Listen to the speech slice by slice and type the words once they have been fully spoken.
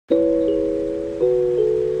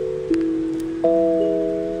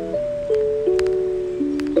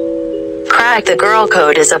Crack the Girl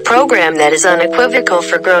Code is a program that is unequivocal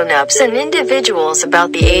for grown-ups and individuals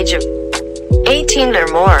about the age of 18 or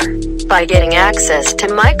more. By getting access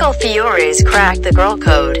to Michael Fiore's Crack the Girl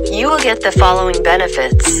Code, you will get the following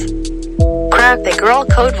benefits. Crack the Girl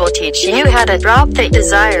Code will teach you how to drop the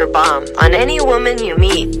desire bomb on any woman you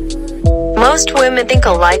meet. Most women think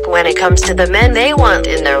alike when it comes to the men they want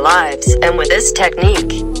in their lives, and with this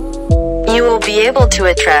technique, you will be able to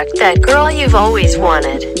attract that girl you've always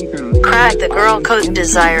wanted. Crack the Girl Code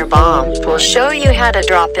Desire Bomb will show you how to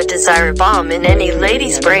drop the desire bomb in any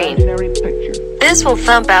lady's brain. This will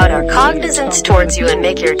thump out our cognizance towards you and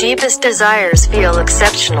make your deepest desires feel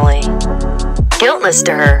exceptionally guiltless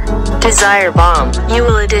to her. Desire bomb. You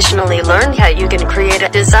will additionally learn how you can create a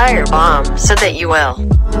desire bomb so that you will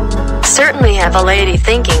certainly have a lady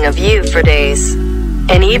thinking of you for days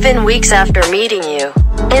and even weeks after meeting you.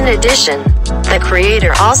 In addition, the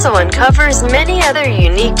creator also uncovers many other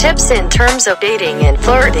unique tips in terms of dating and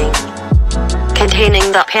flirting,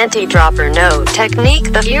 containing the panty dropper note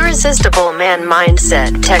technique, the irresistible man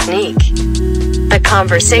mindset technique, the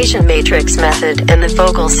conversation matrix method, and the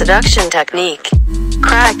vocal seduction technique.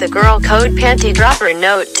 Crack the Girl Code panty dropper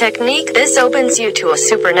note technique. This opens you to a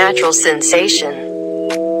supernatural sensation.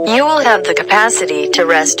 You will have the capacity to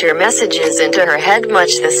wrest your messages into her head,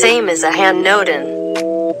 much the same as a hand note, and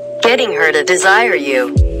getting her to desire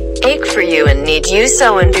you, ache for you, and need you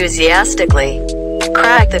so enthusiastically.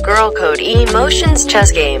 Crack the Girl Code emotions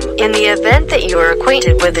chess game. In the event that you are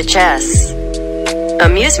acquainted with the chess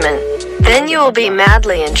amusement, then you will be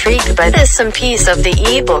madly intrigued by this some piece of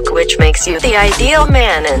the ebook, which makes you the ideal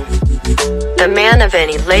man and the man of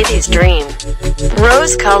any lady's dream.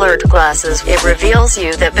 Rose-colored glasses. It reveals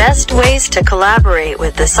you the best ways to collaborate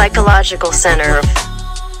with the psychological center of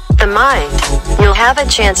the mind. You'll have a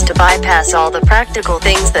chance to bypass all the practical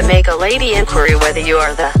things that make a lady inquiry whether you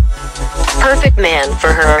are the perfect man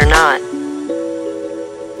for her or not.